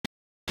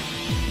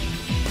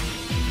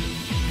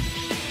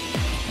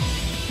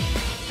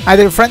Hi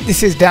there friend,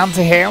 this is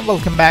Dante here.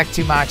 Welcome back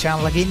to my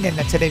channel again,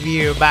 and today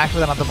we're back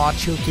with another mod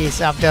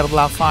showcase of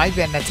DOAXVV,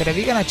 and today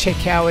we're gonna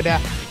check out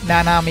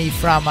Nanami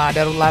from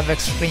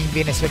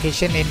DOAXVV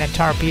location in a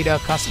Torpedo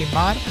costume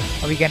mod.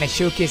 We're gonna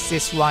showcase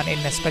this one in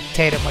a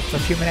spectator mode for a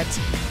few minutes.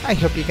 I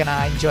hope you're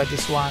gonna enjoy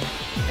this one.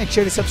 Make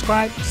sure to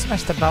subscribe,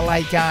 smash the bell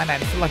icon,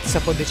 and if you'd like to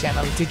support the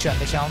channel, to join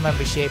the channel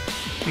membership.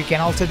 You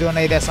can also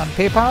donate us on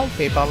PayPal.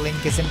 PayPal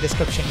link is in the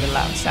description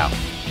below. So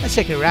let's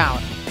check it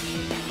out.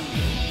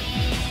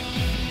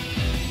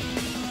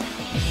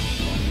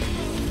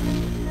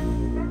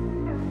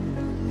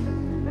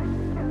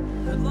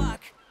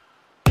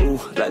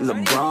 Like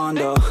LeBron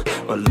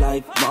or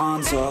like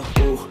Lonzo.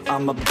 Ooh,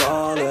 I'm a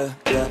baller,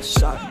 yeah,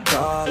 shot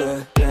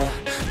caller, yeah.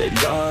 They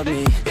love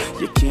me,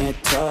 you can't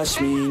touch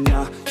me,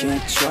 nah,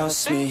 can't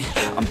trust me.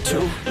 I'm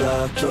too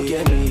lucky. Look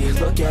at me,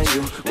 look at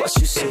you, what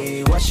you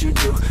see, what you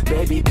do.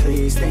 Baby,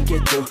 please think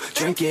it through.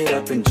 Drink it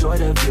up, enjoy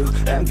the view.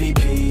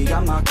 MVP,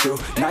 got my crew.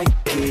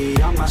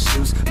 Nike on my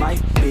shoes,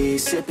 might be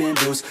sipping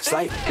booze,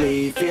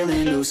 slightly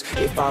feeling loose.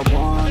 If I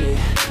want it,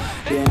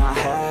 then I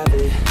have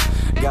it.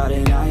 Got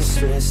an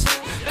ice wrist,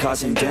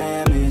 causing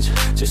damage,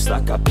 just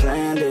like I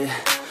planned it.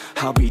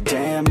 I'll be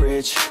damn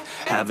rich.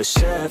 Have a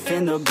chef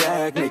in the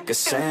back, make a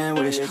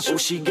sandwich. Oh,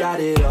 she got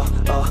it all,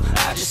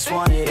 I just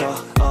want it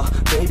all,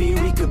 baby,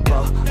 we could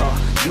ball,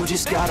 you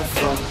just gotta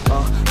fall,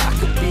 I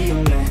could be a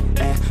man,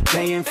 and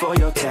paying for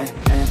your tent,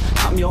 and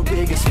I'm your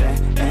biggest fan,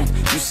 and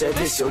you said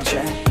this your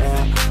jam,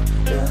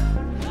 yeah.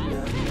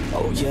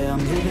 Oh yeah,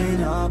 I'm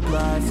living up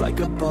life like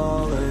a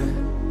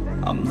baller.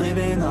 I'm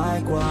living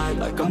like white,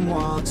 like I'm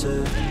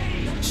Walter.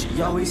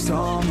 She always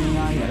told me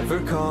I never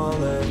call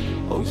her.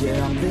 Oh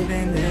yeah, I'm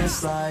living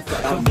this life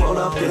like I roll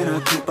up in a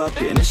coupe,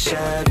 up in a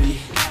Chevy.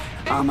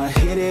 I'ma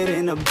hit it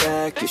in the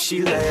back if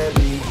she let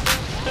me.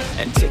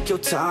 And take your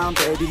time,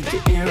 baby,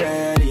 getting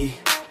ready.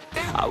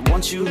 I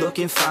want you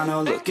looking fine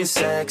or looking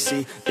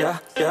sexy. Yeah,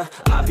 yeah.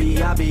 I be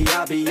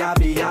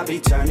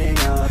turning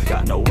up.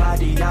 Got no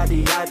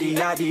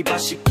ID,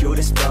 but she cute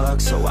as fuck.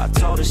 So I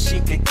told her she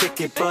could kick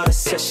it, but I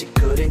said she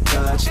couldn't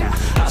touch. Now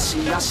all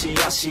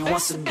she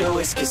wants to do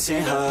is kiss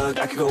and hug.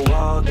 I could go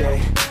all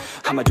day,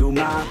 I'ma do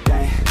my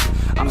thing.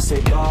 I'ma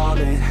stay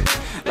ballin',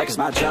 like it's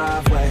my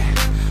driveway.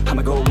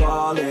 I'ma go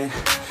all in,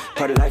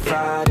 party like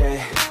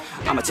Friday.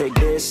 I'ma take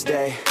this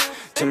day,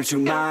 turn it to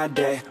my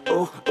day.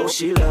 Oh, oh,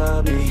 she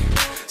love me,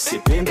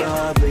 sipping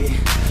bubbly,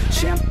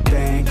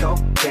 champagne,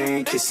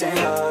 cocaine, kiss and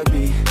hug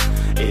me.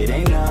 It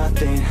ain't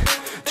nothing,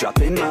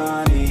 dropping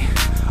money.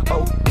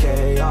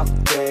 Okay, all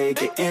day,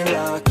 getting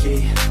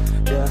lucky.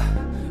 Yeah,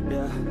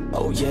 yeah.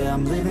 Oh yeah,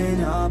 I'm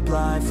living up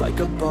life like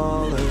a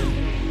baller.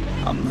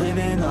 I'm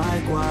living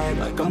like white,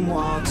 like I'm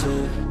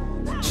Walter.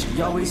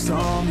 She always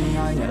told me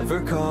I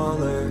never call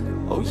her.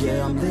 Oh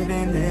yeah, I'm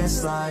living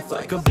this life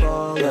like a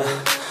baller. Yeah.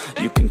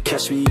 You can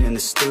catch me in the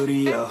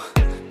studio,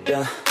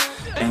 yeah,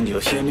 and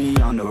you'll hear me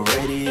on the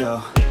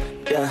radio,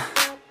 yeah.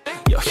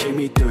 You'll hear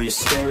me through your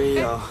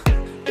stereo,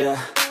 yeah,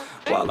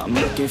 while I'm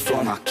looking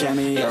for my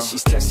cameo. Yeah,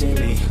 she's texting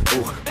me,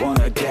 ooh,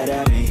 wanna get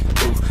at me,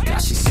 ooh. Now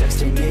she's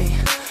texting me,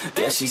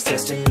 yeah, she's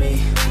testing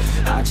me.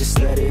 I just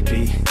let it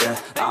be, yeah,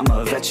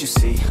 I'ma let you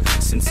see.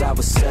 Since I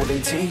was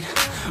 17,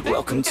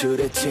 welcome to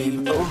the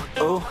team, ooh,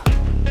 ooh,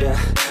 yeah.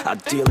 I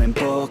deal in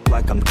bulk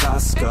like I'm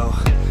Costco,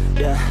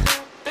 yeah.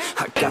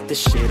 I got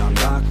this shit on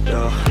lock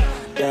though,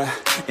 yeah.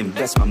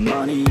 Invest my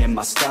money in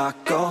my stock,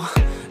 oh,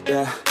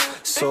 yeah.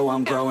 So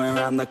I'm growing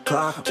around the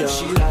clock, yo.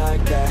 She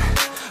like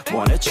that,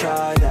 wanna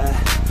try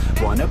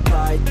that, wanna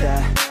bite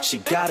that. She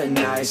got a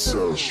nice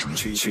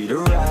treat her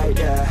right,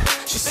 yeah.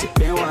 She's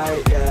sipping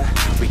white,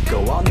 yeah. We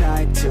go all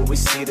night till we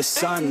see the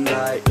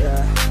sunlight,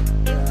 yeah,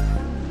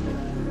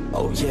 yeah.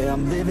 Oh yeah,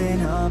 I'm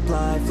living up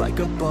life like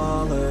a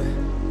baller.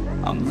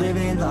 I'm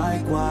living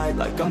like white,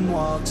 like I'm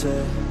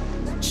Walter.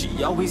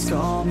 She always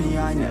told me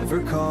I never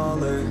call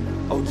her.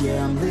 Oh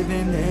yeah, I'm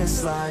living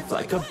this life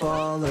like a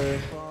baller.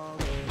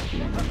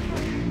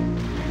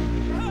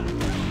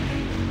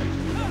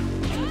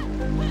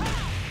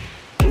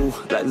 Ooh,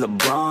 like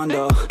LeBron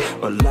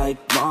or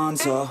like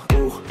Lonzo.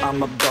 Ooh,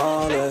 I'm a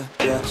baller,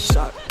 yeah,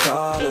 shot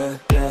caller,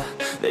 yeah.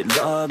 They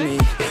love me,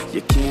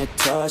 you can't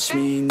touch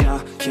me,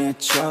 nah, can't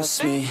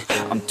trust me.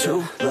 I'm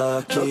too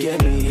lucky. Look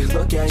at me,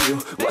 look at you,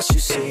 what you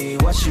see,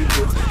 what you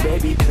do.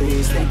 Baby,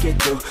 please think it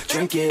through.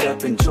 Drink it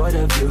up, enjoy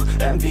the view.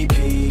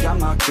 MVP, got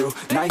my crew.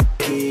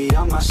 Nike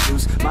on my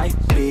shoes, might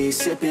be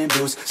sipping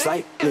booze,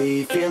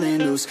 slightly feeling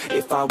loose.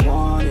 If I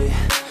want it,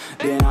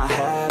 then I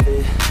have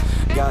it.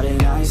 Got an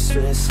ice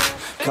wrist,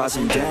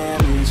 causing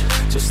damage,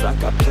 just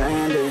like I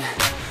planned it.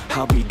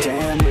 I'll be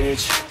damn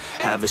rich.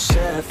 Have a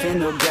chef in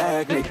the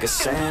back, make a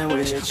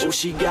sandwich. Oh,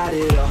 she got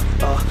it all,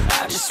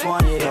 I just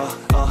want it all,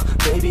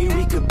 baby,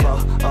 we could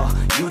ball,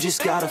 you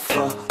just gotta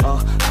fall,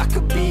 I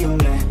could be a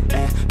man,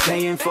 and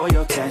paying for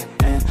your tent,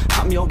 and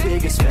I'm your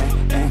biggest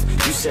fan, and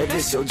you said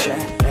this your jam,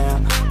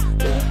 yeah.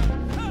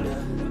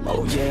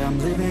 Oh yeah, I'm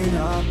living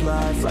up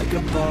life like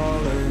a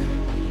baller.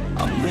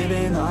 I'm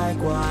living like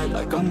white,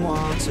 like I'm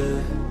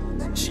Walter.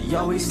 She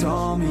always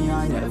told me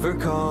I never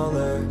call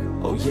her.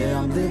 Oh yeah,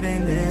 I'm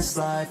living this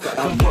life like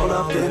I'm rolled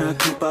up in a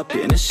coupe, up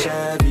in a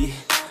Chevy.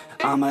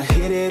 I'ma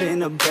hit it in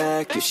the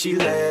back if she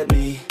let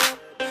me.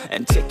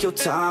 And take your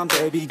time,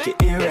 baby,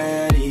 getting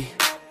ready.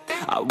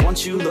 I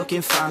want you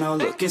looking fine or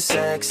looking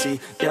sexy.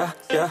 Yeah,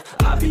 yeah.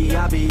 I be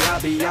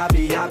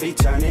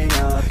turning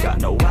up. Got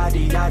no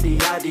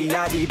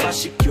ID, but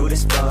she cute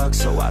as fuck.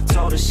 So I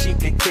told her she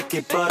could kick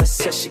it, but I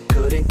said she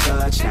couldn't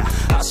touch. Now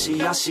all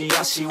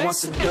she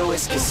wants to do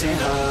is kiss and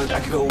hug. I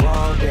could go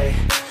all day,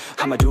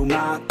 I'ma do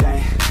my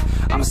thing.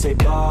 I'ma stay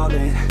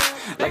ballin',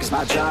 like it's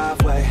my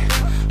driveway.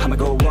 I'ma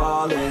go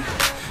all in,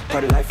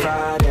 party like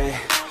Friday.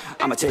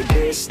 I'ma take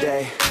this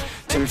day,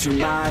 turn it to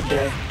my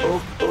day.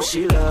 Oh, oh,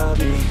 she love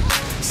me,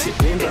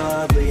 sipping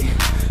bubbly,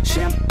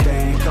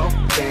 champagne,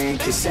 cocaine,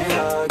 kiss and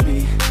hug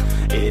me.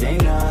 It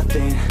ain't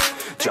nothing,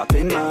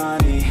 dropping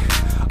money.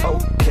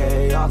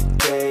 Okay, all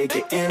day,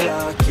 getting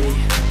lucky.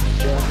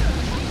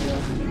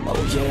 Yeah.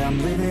 Oh yeah,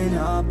 I'm living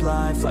up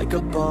life like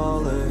a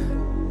baller.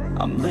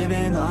 I'm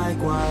living like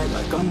white,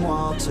 like I'm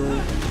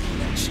Walter.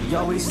 She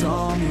always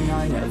told me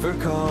I never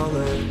call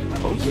her.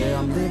 Oh yeah,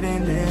 I'm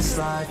living this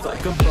life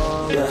like a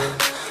baller.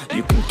 Yeah,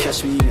 you can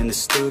catch me in the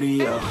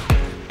studio.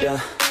 Yeah,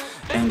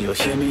 and you'll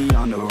hear me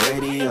on the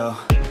radio.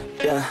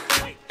 Yeah,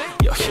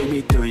 you'll hear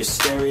me through your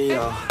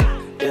stereo.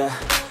 Yeah,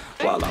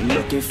 while I'm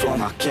looking for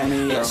my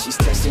cameo. Yeah, she's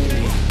texting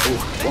me,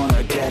 ooh,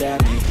 wanna get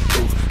at me.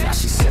 Ooh, now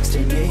she's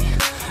texting me.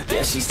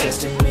 Yeah, she's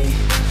testing me,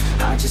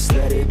 I just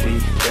let it be.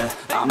 Yeah,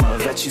 I'm a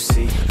vet, you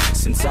see,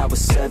 since I was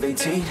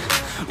 17.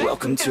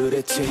 Welcome to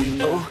the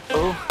team. Oh,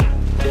 oh,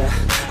 yeah,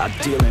 I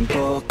deal in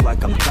bulk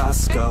like I'm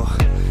Costco.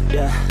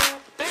 Yeah,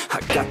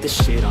 I got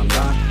this shit on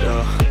lock,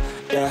 though.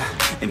 Yeah,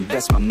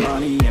 invest my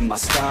money in my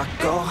stock,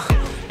 oh.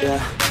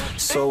 Yeah,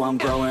 so I'm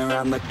growing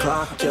around the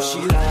clock, yo. She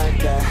like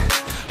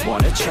that,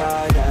 wanna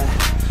try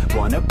that,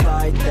 wanna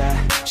bite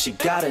that. She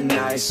got a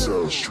nice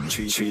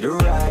treat her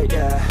right,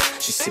 yeah.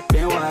 She's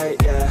sipping white,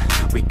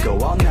 yeah. We go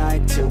all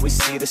night till we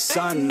see the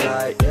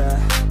sunlight, yeah.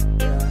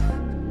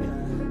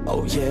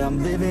 Oh yeah,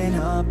 I'm living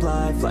up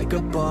life like a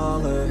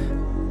baller.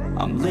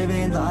 I'm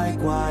living like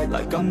white,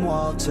 like I'm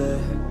Walter.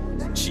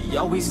 She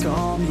always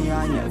told me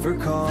I never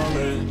call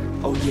her.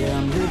 Oh yeah,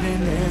 I'm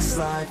living this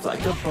life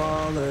like a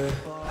baller.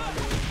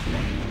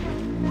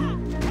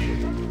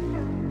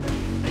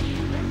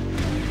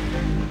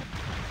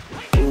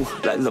 Ooh,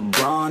 like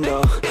LeBron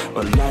though,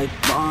 or like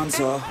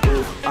Bonzo.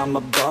 Ooh, I'm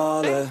a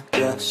baller,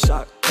 yeah,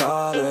 shot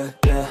caller,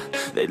 yeah.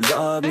 They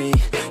love me,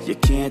 you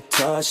can't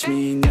touch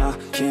me, nah,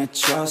 can't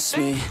trust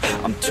me.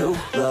 I'm too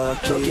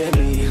lucky. Look at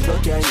me,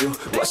 look at you,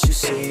 what you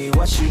see,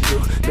 what you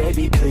do.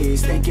 Baby,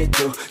 please think it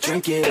through,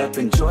 drink it up,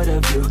 enjoy the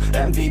view.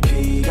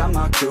 MVP, got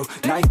my crew,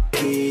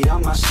 Nike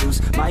on my shoes.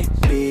 Might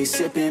be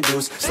sipping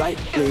booze,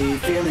 slightly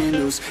feeling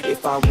loose.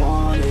 If I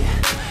want it,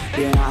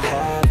 then I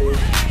have it.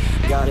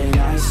 Got a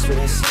nice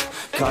wrist,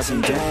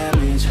 causing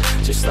damage,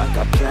 just like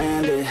I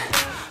planned it.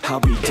 I'll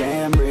be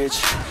damn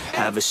rich,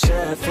 have a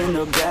chef in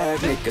the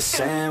back, make a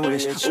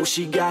sandwich. Oh,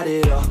 she got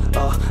it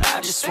all, I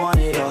just want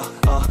it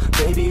all,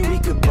 baby, we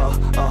could ball,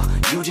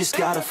 you just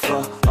gotta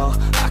fall,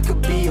 I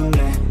could be your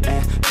man,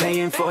 and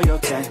paying for your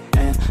tan,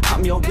 and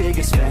I'm your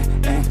biggest fan,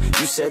 and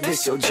you said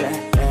this your jam,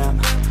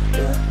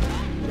 yeah.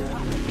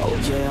 Oh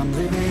yeah, I'm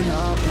living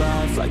up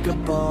life like a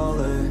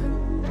baller.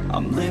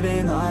 I'm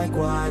living like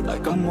white,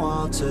 like I'm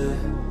Walter.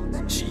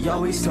 She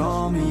always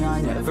told me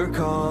I never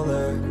call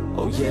her.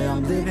 Oh yeah,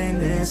 I'm living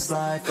this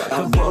life like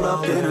I roll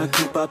up in a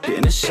coupe, up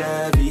in a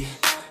Chevy.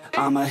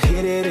 I'ma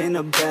hit it in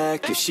the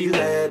back if she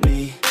let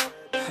me.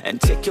 And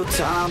take your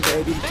time,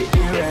 baby,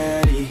 getting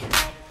ready.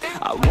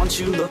 I want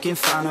you looking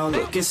fine or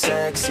looking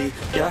sexy.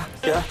 Yeah,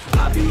 yeah.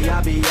 I be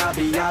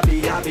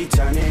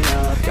turning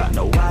up. Got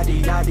no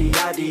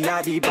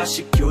ID, but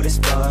she cute as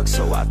fuck.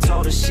 So I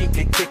told her she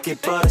could kick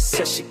it, but I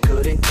said she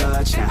couldn't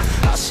touch. Now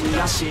all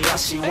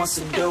she wants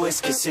to do is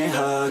kiss and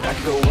hug. I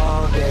could go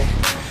all day,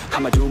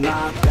 I'ma do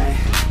my thing.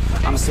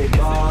 I'ma stay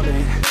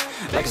ballin',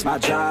 like it's my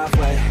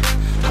driveway.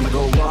 I'ma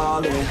go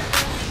all in,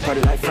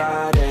 party like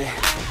Friday.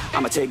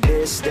 I'ma take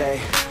this day,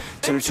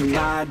 turn it to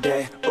my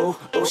day. Oh,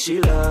 oh,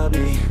 she love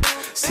me,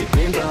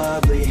 sipping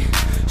bubbly,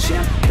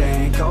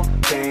 champagne,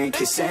 cocaine,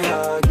 kiss and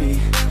hug me.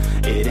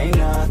 It ain't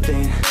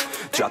nothing,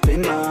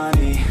 dropping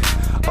money.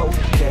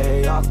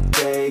 Okay, all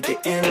day,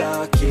 getting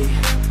lucky.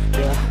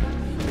 Yeah.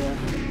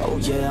 Oh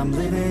yeah, I'm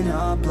living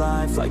up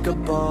life like a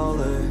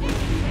baller.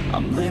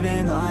 I'm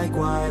living like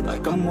white,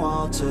 like I'm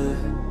Walter.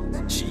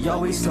 She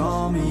always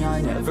told me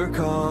I never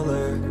call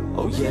her.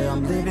 Oh yeah,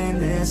 I'm living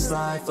this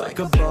life like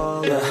a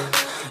baller.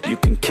 Yeah, you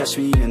can catch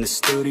me in the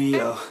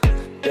studio.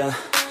 Yeah,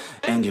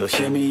 and you'll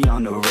hear me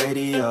on the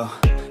radio.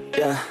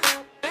 Yeah,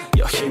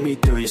 you'll hear me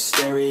through your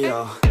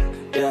stereo.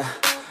 Yeah,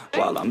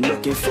 while I'm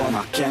looking for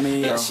my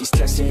cameo. Yeah, she's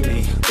texting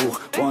me, ooh,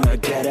 wanna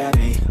get at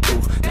me.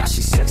 Ooh, now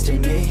she's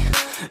texting me.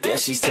 Yeah,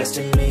 she's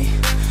testing me,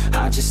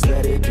 I just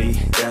let it be.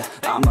 Yeah,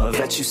 I'm a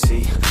vet, you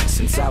see,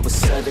 since I was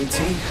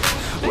 17.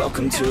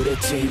 Welcome to the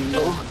team.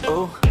 Oh,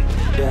 oh,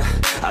 yeah,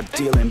 I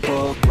deal in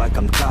bulk like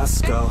I'm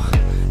Costco.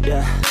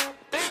 Yeah,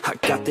 I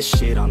got this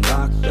shit on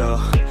lock,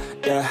 though,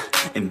 yeah.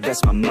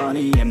 Invest my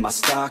money in my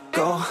stock,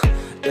 oh,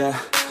 yeah.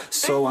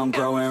 So I'm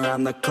growing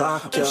around the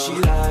clock, yo. She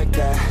like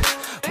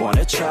that,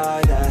 wanna try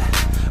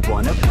that,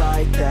 wanna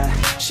bite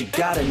that. She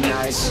got a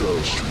nice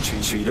look,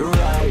 treat her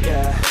right,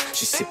 yeah.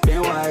 She sipping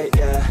white,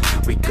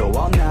 yeah. We go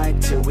all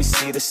night till we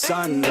see the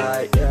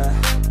sunlight, yeah.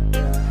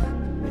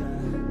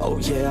 Oh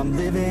yeah, I'm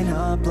living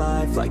up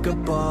life like a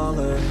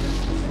baller.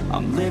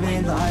 I'm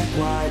living like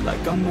white,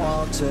 like I'm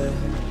Walter.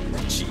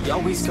 She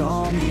always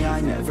call me,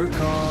 I never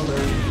call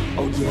her.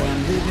 Oh yeah,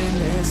 I'm living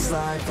this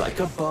life like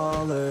a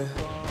baller.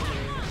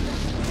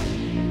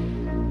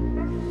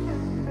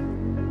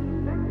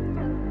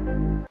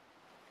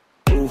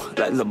 Ooh,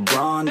 like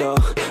LeBron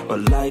though, or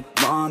like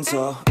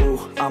Lonzo.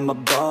 Ooh, I'm a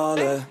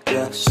baller,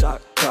 yeah,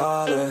 shot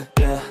caller,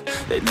 yeah.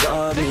 They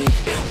love me,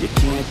 you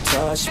can't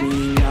touch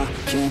me, nah,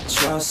 can't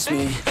trust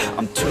me.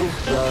 I'm too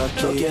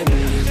lucky. Look at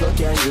me,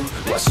 look at you,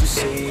 what you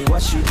see,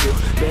 what you do.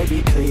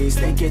 Baby, please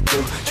think it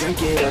through,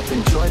 drink it up,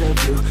 enjoy the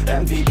view.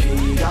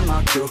 MVP on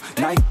my crew,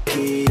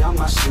 Nike on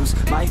my shoes.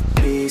 Might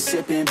be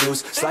sipping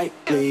booze,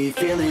 slightly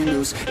feeling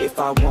loose. If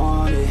I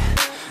want it,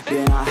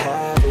 then I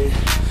have it.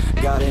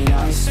 Got a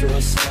nice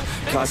wrist,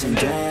 causing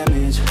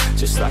damage,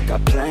 just like I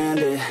planned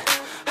it.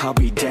 I'll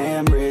be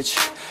damn rich.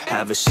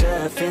 Have a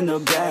chef in the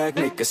back,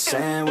 make a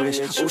sandwich.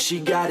 Oh,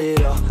 she got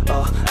it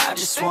all, I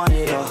just want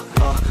it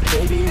all,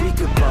 baby, we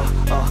could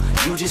ball,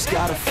 you just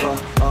gotta fall,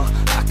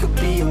 I could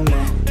be your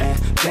man,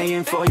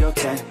 paying for your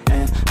tan,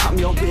 I'm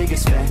your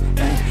biggest fan,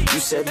 you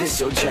said this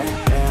your jam,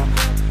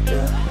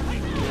 yeah.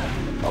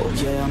 Oh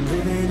yeah, I'm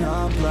living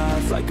up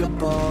life like a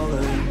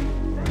baller.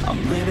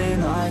 I'm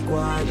living like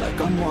white, like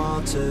I'm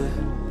Walter.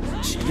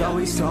 She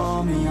always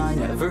told me I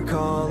never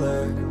call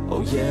her.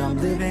 Oh yeah, I'm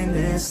living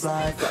this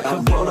life like I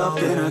roll up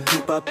in a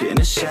coupe, up in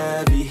a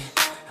Chevy.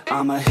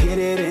 I'ma hit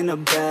it in the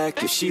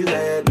back if she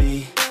let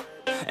me.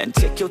 And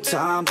take your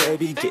time,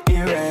 baby,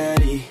 getting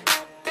ready.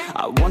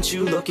 I want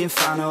you looking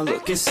fine or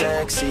looking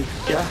sexy.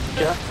 Yeah,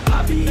 yeah.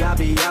 I be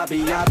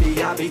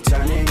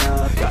turning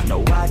up. Got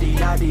no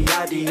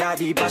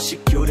ID, but she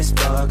cute as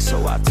fuck.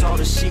 So I told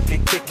her she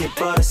could kick it,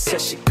 but I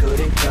said she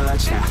couldn't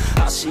touch.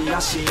 Now all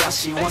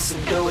she wants to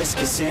do is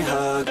kiss and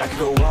hug. I could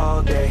go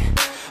all day,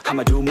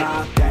 I'ma do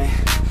my thing.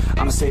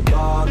 I'ma stay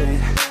ballin',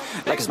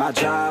 like it's my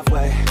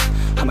driveway.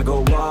 I'ma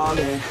go all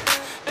in,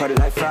 party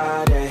like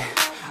Friday.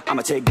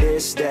 I'ma take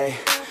this day,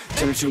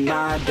 turn it to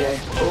my day.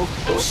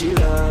 Oh, she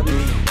love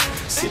me,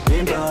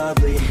 sipping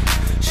bubbly,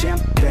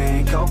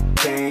 champagne,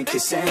 cocaine,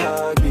 kiss and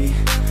hug me.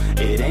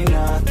 It ain't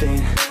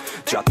nothing,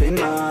 dropping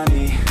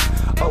money.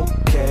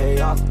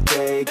 Okay, all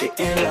day,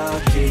 getting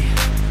lucky,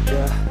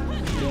 yeah.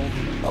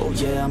 Oh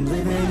yeah, I'm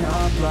living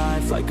up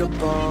life like a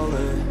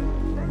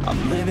baller.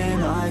 I'm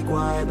living like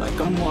white, like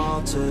I'm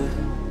Walter.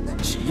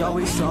 She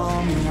always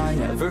told me I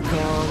never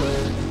call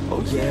her.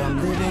 Oh yeah,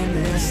 I'm living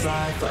this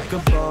life like a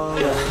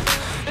baller,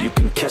 yeah. You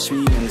can catch me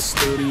in the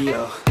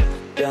studio,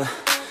 yeah.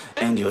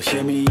 And you'll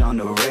hear me on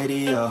the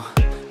radio,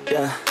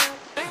 yeah.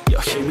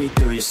 You'll hear me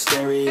through your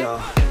stereo,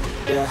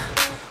 yeah.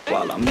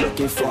 While I'm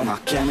looking for my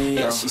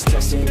cameo. Yeah, she's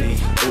texting me,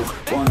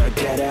 ooh, wanna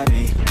get at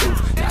me, ooh.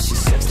 Now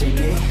she's texting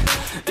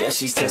me, yeah,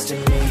 she's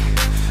testing me.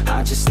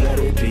 I just let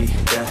it be,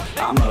 yeah.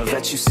 I'ma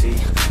let you see.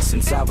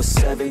 Since I was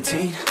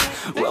 17,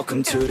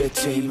 welcome to the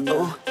team,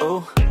 ooh,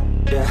 ooh,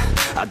 yeah.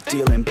 I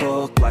deal in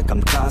bulk like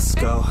I'm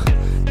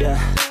Costco, yeah.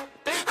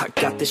 I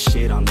got this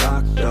shit on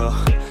lock, though,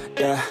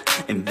 yeah.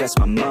 Invest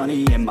my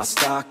money in my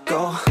stock,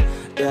 oh,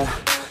 yeah.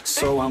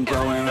 So I'm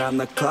growing around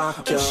the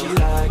clock, yo. She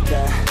like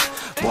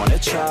that, wanna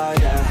try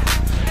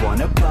that,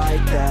 wanna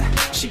bite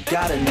that. She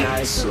got a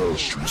nice look,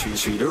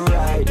 treat her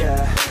right,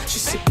 yeah. She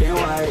sipping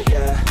white,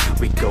 yeah.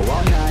 We go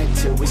all night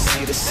till we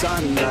see the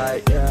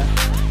sunlight, yeah.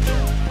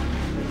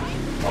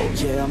 Oh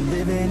yeah, I'm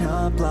living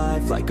up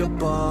life like a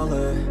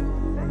baller.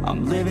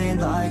 I'm living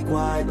like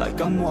white, like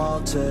I'm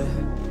Walter.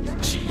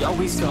 She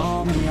always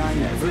told me I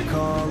never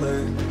call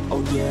her.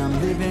 Oh yeah,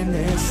 I'm living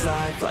this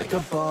life like a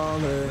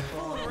baller.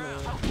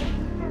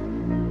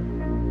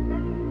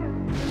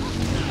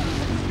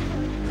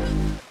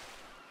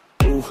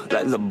 Ooh,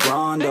 like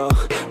LeBron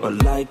though, or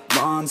like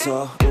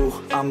Lonzo. Ooh,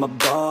 I'm a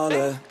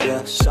baller,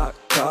 yeah, shot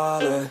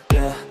caller,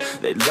 yeah.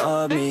 They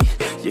love me,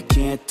 you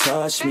can't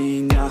touch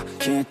me, nah,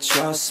 can't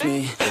trust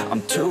me.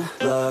 I'm too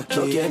lucky.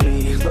 Look at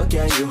me, look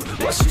at you,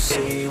 what you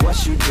see,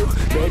 what you do.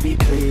 Baby,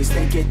 please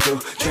think it through,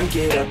 drink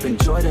it up,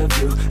 enjoy the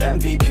view.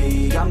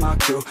 MVP on my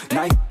crew,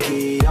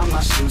 Nike on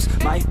my shoes.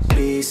 Might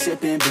be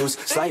sipping booze,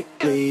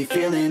 slightly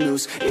feeling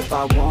loose. If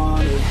I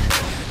want it,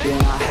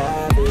 then I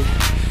have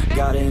it.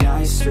 Got a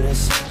nice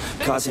wrist,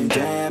 causing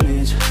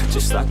damage,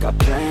 just like I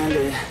planned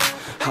it.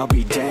 I'll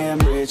be damn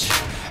rich.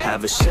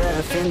 Have a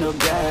chef in the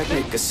back,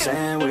 make a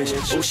sandwich.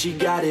 Oh, she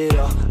got it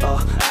all,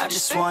 I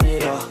just want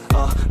it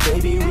all,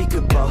 baby, we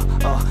could ball,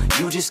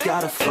 you just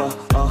gotta fall,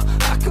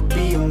 I could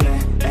be your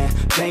man,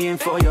 paying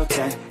for your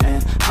tan,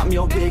 I'm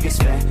your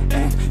biggest fan,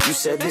 you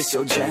said this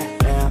your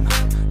jam,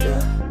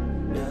 yeah.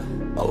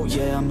 Oh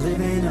yeah, I'm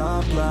living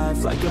up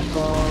life like a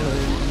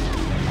baller.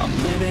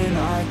 I'm living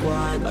like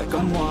white, like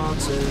I'm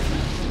Walter.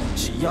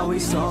 She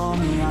always told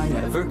me I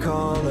never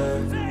call her.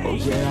 Oh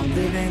yeah, I'm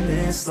living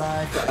this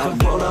life like I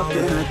roll up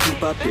in a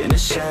coupe, up in a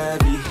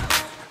Chevy.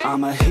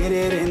 I'ma hit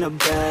it in the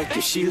back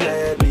if she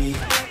let me.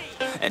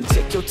 And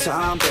take your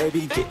time,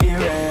 baby, getting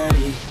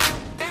ready.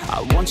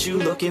 I want you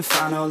looking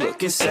fine or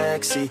looking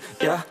sexy.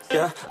 Yeah,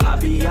 yeah. I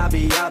be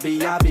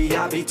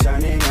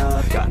turning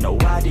up. Got no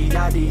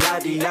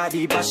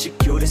ID, but she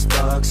cute as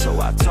fuck. So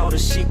I told her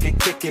she could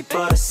kick it,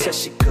 but I said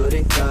she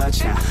couldn't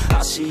touch. Now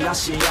all she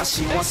wants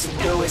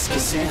to do is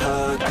kiss and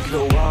hug. I could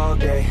go all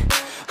day,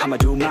 I'ma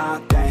do my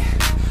thing.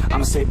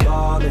 I'ma stay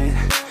ballin',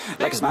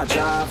 like it's my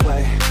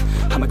driveway.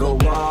 I'ma go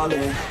all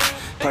in,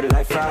 party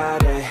like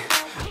Friday.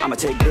 I'ma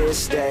take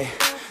this day,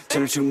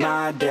 turn it to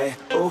my day.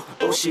 Oh,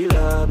 oh, she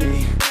love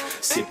me,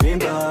 sipping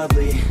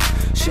bubbly,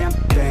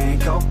 champagne,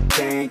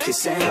 cocaine,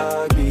 kiss and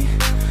hug me.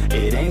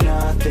 It ain't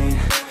nothing,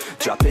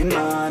 dropping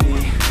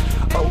money.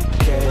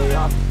 Okay,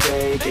 all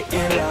day,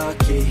 getting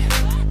lucky.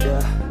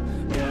 Yeah,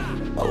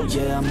 yeah. Oh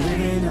yeah, I'm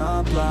living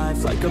up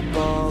life like a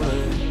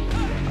baller.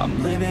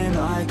 I'm living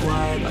like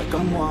white, like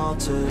I'm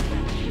Walter.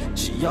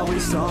 She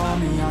always told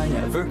me I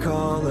never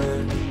call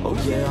her. Oh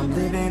yeah, I'm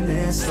living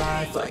this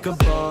life like a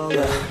baller.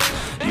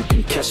 Yeah, you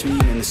can catch me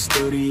in the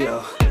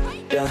studio.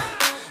 Yeah,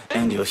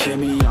 and you'll hear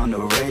me on the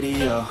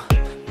radio.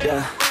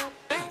 Yeah,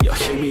 you'll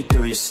hear me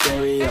through your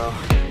stereo.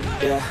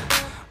 Yeah,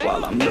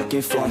 while I'm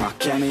looking for my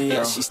cameo.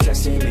 Yeah, she's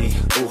texting me,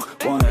 ooh,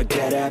 wanna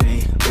get at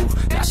me. Ooh,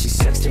 now she's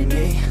texting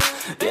me.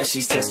 Yeah,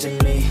 she's testing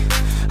me,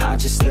 I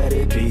just let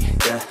it be.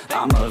 Yeah,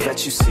 I'ma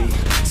let you see.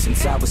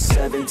 Since I was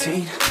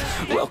 17,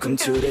 welcome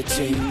to the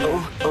team.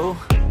 Oh,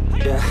 oh,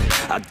 yeah,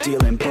 I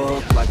deal in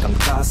bulk like I'm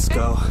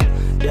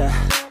Costco. Yeah,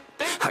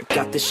 I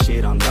got this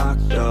shit on lock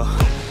though.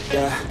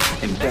 Yeah,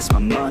 invest my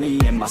money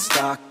in my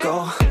stock,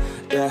 oh.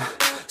 Yeah,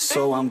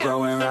 so I'm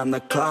growing around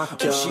the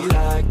clock, yo. She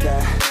like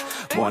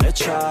that, wanna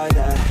try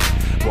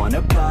that,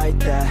 wanna bite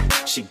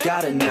that. She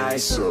got a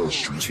nice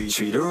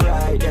treat her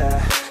right,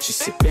 yeah. She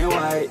sipping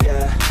white,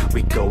 yeah.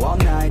 We go all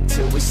night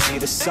till we see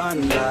the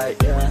sunlight,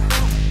 yeah.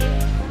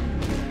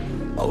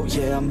 Oh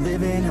yeah, I'm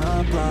living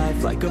up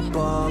life like a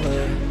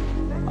baller.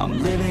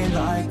 I'm living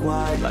like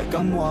white, like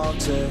I'm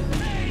Walter.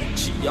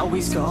 She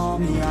always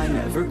called me, I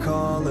never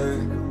call her.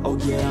 Oh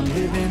yeah, I'm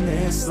living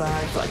this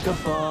life like a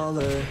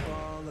baller.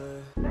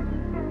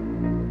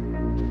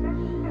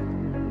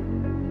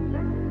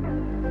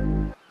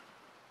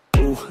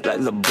 Like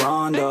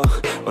LeBron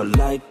though, or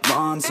like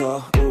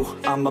Lonzo. Ooh,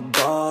 I'm a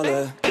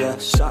baller, yeah,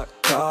 shot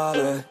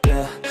caller,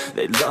 yeah.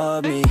 They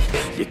love me,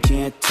 you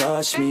can't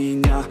touch me,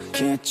 nah,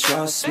 can't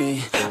trust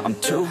me. I'm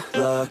too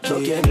lucky.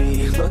 Look at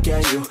me, look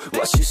at you,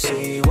 what you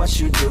see, what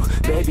you do.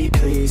 Baby,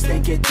 please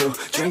think it through,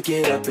 drink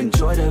it up,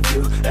 enjoy the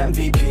view.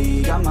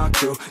 MVP on my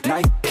crew,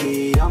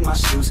 Nike on my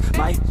shoes.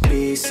 Might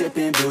be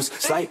sipping booze,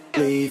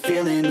 slightly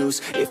feeling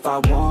loose. If I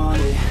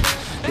want it,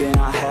 then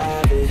I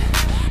have it.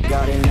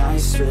 Got an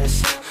ice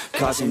wrist,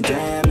 causing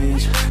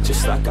damage,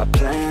 just like I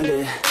planned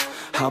it.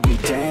 I'll be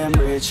damn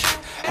rich,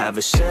 have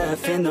a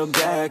chef in the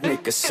back,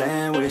 make a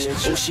sandwich.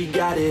 Oh, she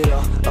got it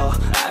all,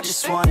 I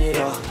just want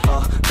it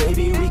all,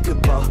 baby, we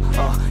could ball,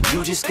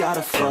 you just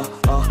gotta fall,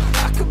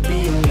 I could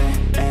be a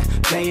man,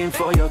 and paying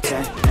for your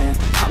tan, and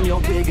I'm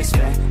your biggest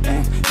fan,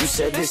 and you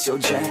said this your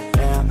jam,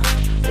 yeah,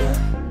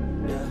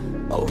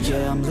 yeah. Oh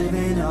yeah, I'm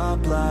living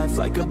up life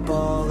like a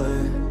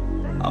baller.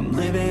 I'm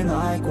living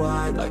like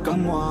white, like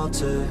I'm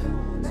Walter.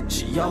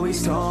 She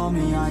always told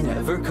me I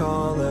never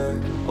call her.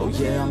 Oh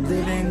yeah, I'm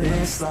living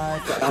this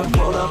life like I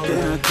roll up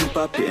in a coupe,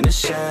 up in a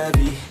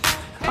Chevy.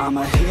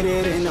 I'ma hit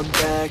it in the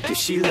back if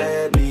she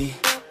let me.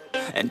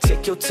 And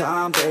take your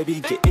time,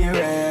 baby, getting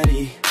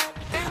ready.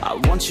 I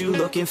want you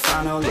looking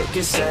fine or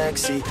looking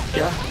sexy.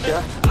 Yeah,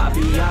 yeah. I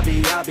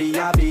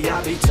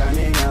be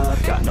turning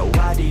up. Got no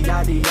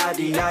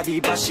ID,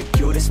 but she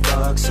cute as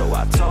fuck. So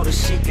I told her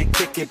she could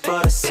kick it,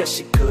 but I said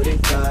she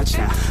couldn't touch.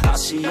 Now all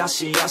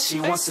she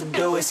wants to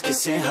do is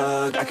kiss and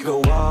hug. I could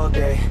go all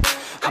day,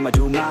 I'ma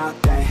do my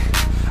thing.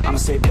 I'ma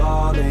stay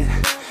ballin',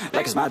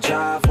 like it's my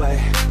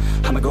driveway.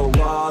 I'ma go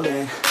all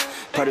in,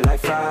 party like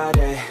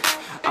Friday.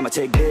 I'ma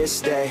take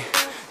this day,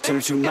 turn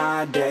it to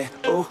my day.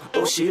 Oh,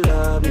 oh, she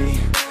love me,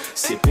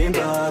 sipping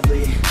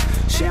bubbly,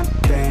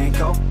 champagne,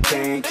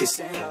 cocaine, kiss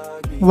and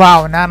hug me.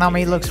 Wow,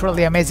 Nanami looks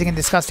really amazing in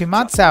this costume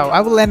mod. So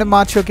I will end the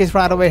mod showcase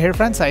right over here,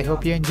 friends. I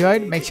hope you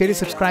enjoyed. Make sure to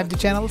subscribe to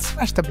the channel,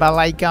 smash the bell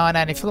icon,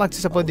 and if you'd like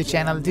to support the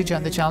channel, do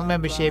join the channel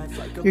membership.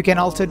 You can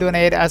also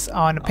donate us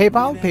on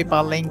PayPal.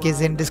 PayPal link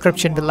is in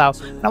description below.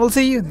 And I will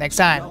see you next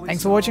time.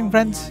 Thanks for watching,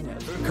 friends.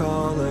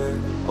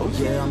 Oh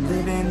yeah, I'm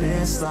living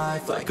this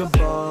life like a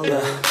baller.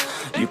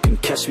 Yeah, you can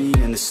catch me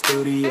in the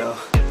studio.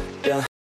 Yeah.